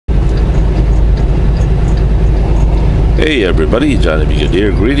Hey everybody, Johnny B. Good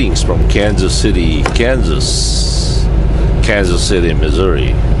here. Greetings from Kansas City, Kansas. Kansas City,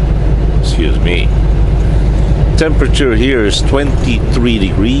 Missouri. Excuse me. Temperature here is 23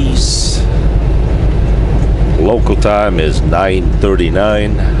 degrees. Local time is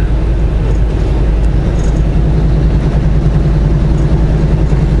 9:39.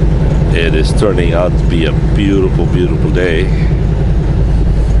 It is turning out to be a beautiful, beautiful day.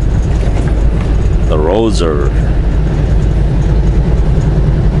 The roads are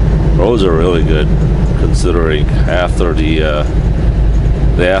really good, considering after the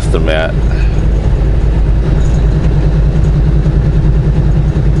aftermath.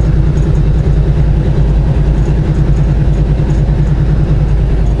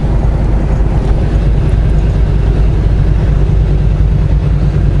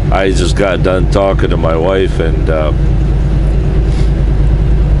 I just got done talking to my wife, and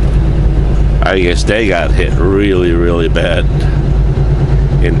I guess they got hit really, really bad.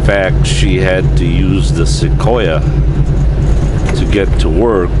 In fact, she had to use the Sequoia to get to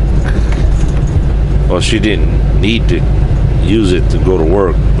work. Well, she didn't need to use it to go to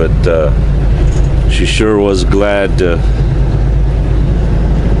work, but she sure was glad to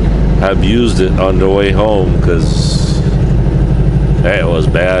have used it on the way home, because it was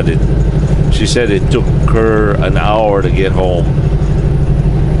bad. She said it took her an hour to get home.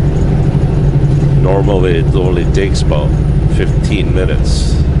 Normally it only takes about 15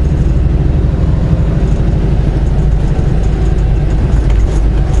 minutes.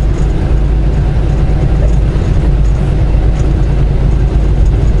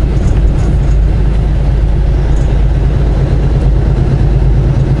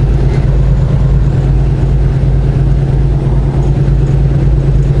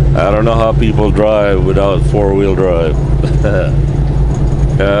 I don't know how people drive without four-wheel drive.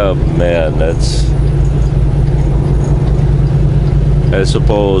 Oh man, I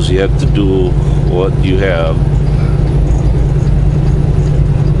suppose you have to do what you have.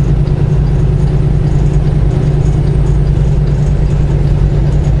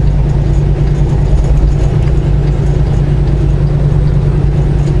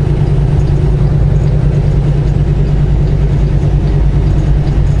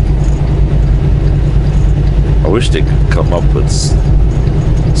 I wish they could come up with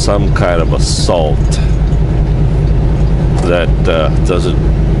some kind of a salt that doesn't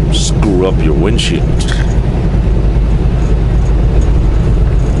screw up your windshield.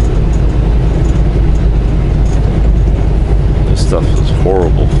 This stuff is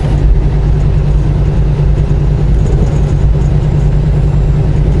horrible.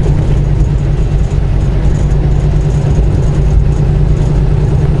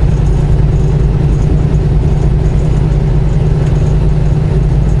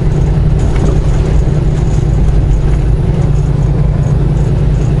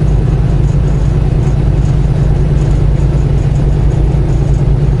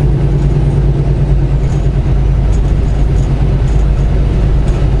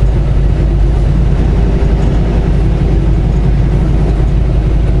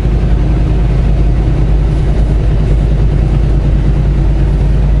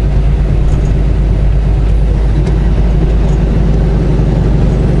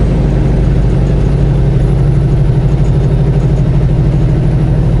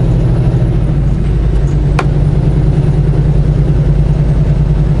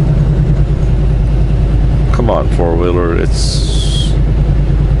 Four-wheeler, it's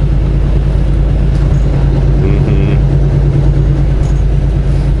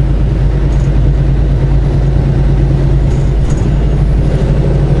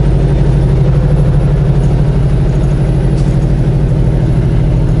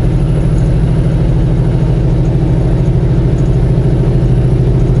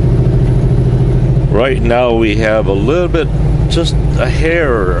right now we have a little bit, just a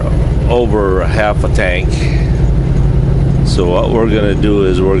hair over half a tank. So what we're gonna do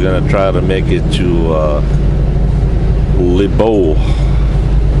is we're gonna try to make it to Lebo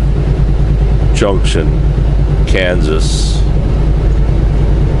Junction, Kansas.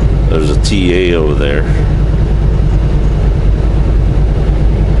 There's a TA over there.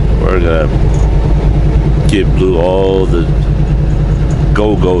 We're gonna give Blue all the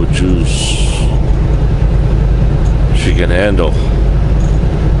go-go juice she can handle.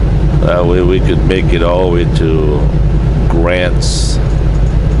 That way we could make it all the way to Grants,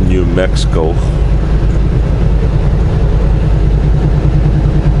 New Mexico.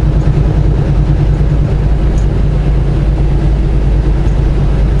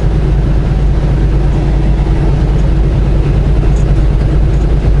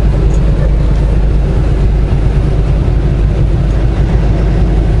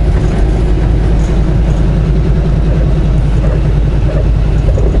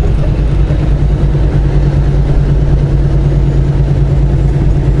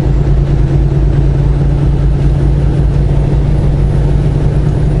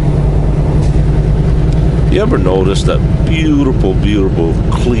 you ever noticed that beautiful, beautiful,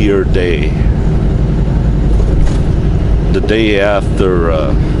 clear day? The day after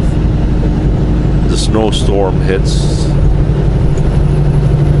the snowstorm hits.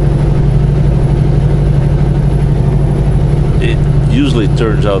 It usually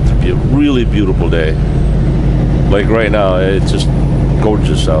turns out to be a really beautiful day. Like right now, it's just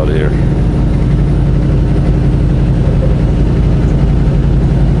gorgeous out here.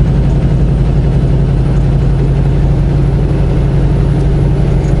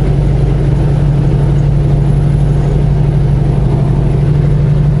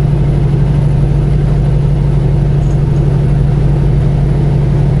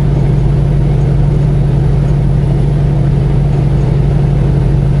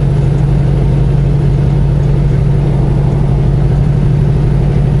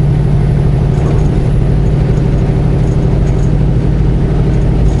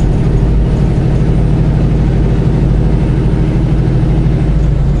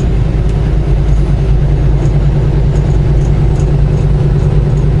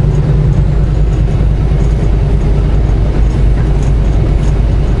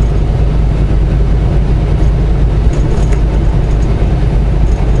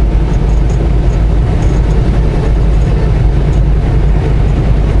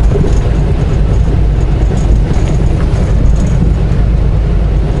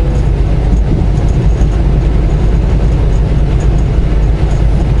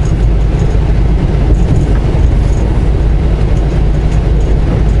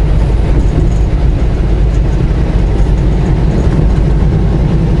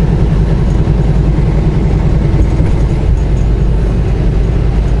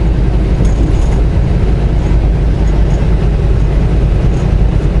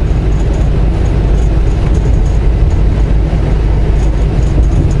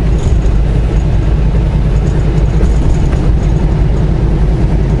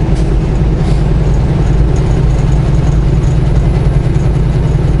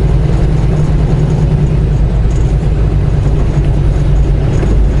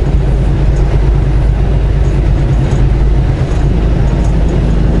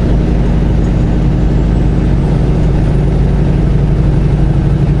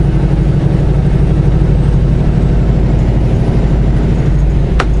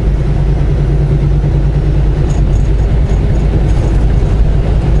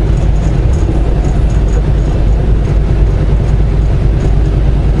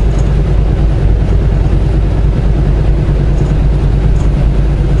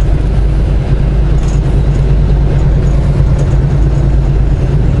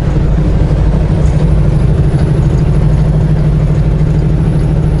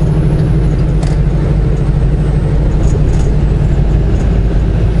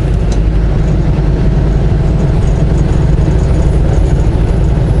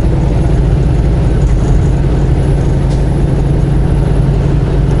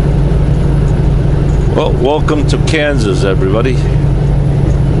 Well, welcome to Kansas, everybody.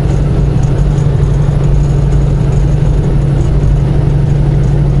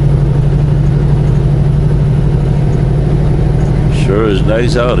 Sure is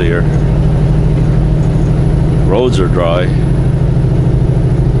nice out here. Roads are dry.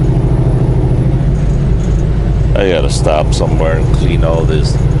 I gotta stop somewhere and clean all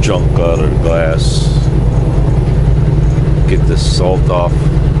this junk out of the glass. Get this salt off.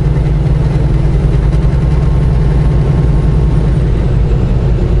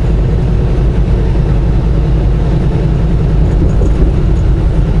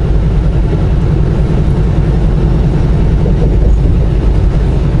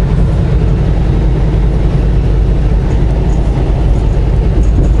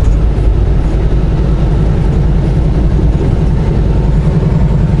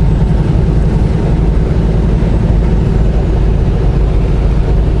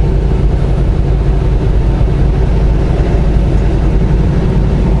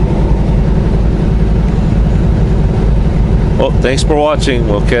 Well, thanks for watching.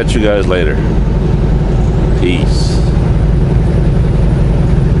 We'll catch you guys later. Peace.